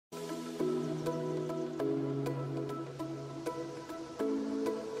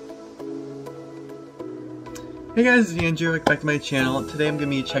Hey guys, it's Andrew. Welcome back to my channel. Today I'm going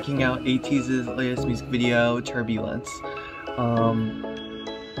to be checking out ATEEZ's latest music video, Turbulence. Now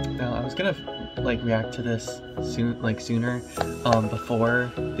I was going to react to this sooner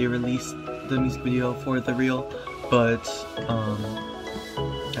before they released the music video for the reel, but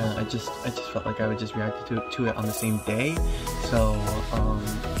I just felt like I would just react to it on the same day, so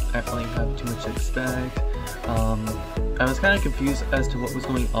I don't really have too much to expect. I was kind of confused as to what was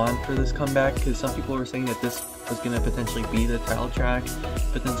going on for this comeback, because some people were saying that this was going to potentially be the title track,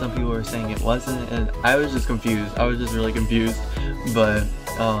 but then some people were saying it wasn't, and I was just confused. I was just really confused, but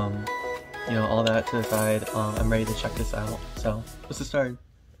you know, all that to the side, I'm ready to check this out, so let's get started.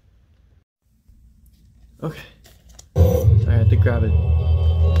 Okay, so I had to grab it.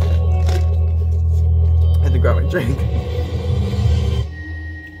 I had to grab my drink.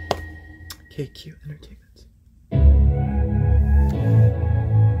 KQ Entertainment.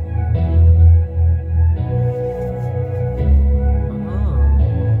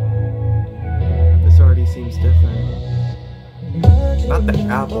 This already seems different. Not the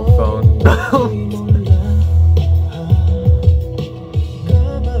Apple phone. I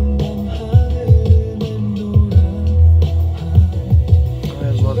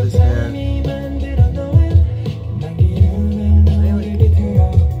love this hair.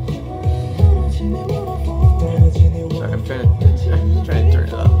 I'm trying to turn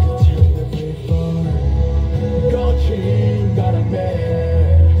it up.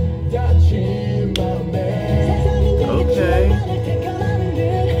 Okay.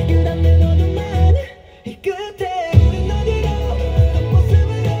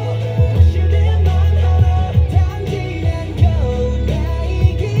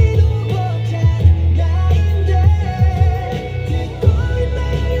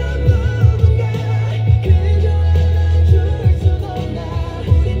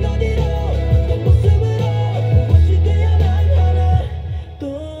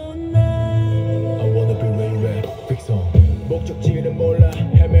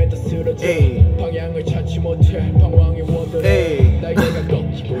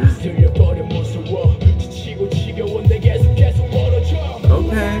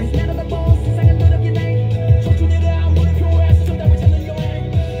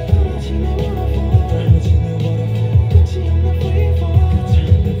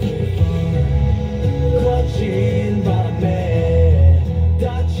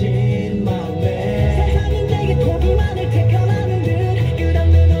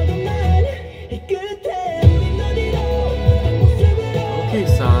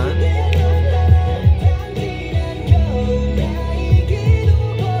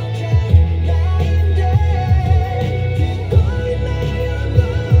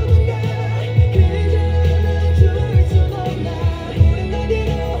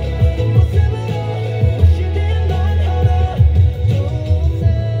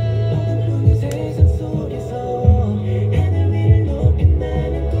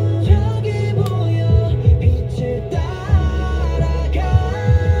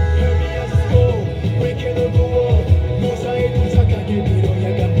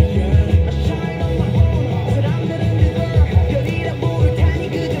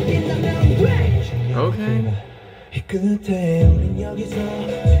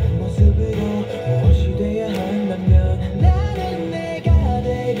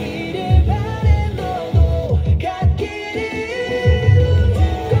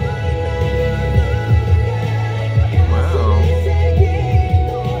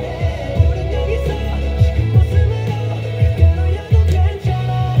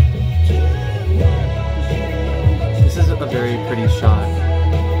 Very pretty shot.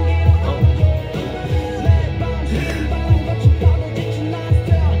 Oh.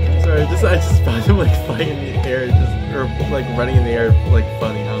 Sorry, I just found him flying in the air, or running in the air,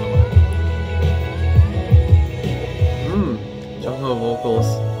 funny. I don't know why. Jungho vocals.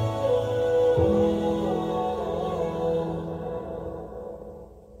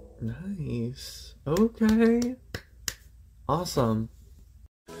 Nice. Okay. Awesome.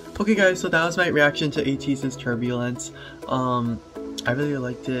 Okay guys, so that was my reaction to ATEEZ's Turbulence. I really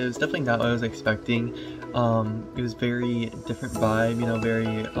liked it. It was definitely not what I was expecting. It was very different vibe, you know,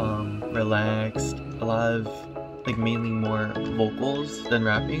 very relaxed. A lot of mainly more vocals than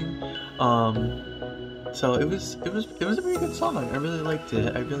rapping. So it was a very good song. I really liked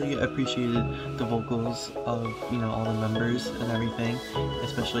it. I really appreciated the vocals of, you know, all the members and everything,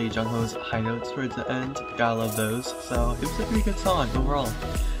 especially Jungho's high notes towards the end. Gotta love those. So it was a pretty good song overall.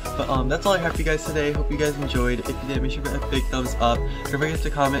 But that's all I have for you guys today. Hope you guys enjoyed. If you did, make sure to hit a big thumbs up. Don't forget to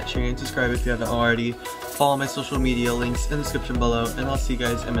comment, share, and subscribe if you haven't already. Follow my social media links in the description below, and I'll see you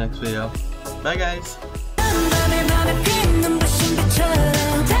guys in my next video. Bye guys! 밤에 피는 눈부신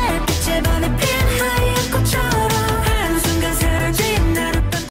빛처럼 달빛에 반해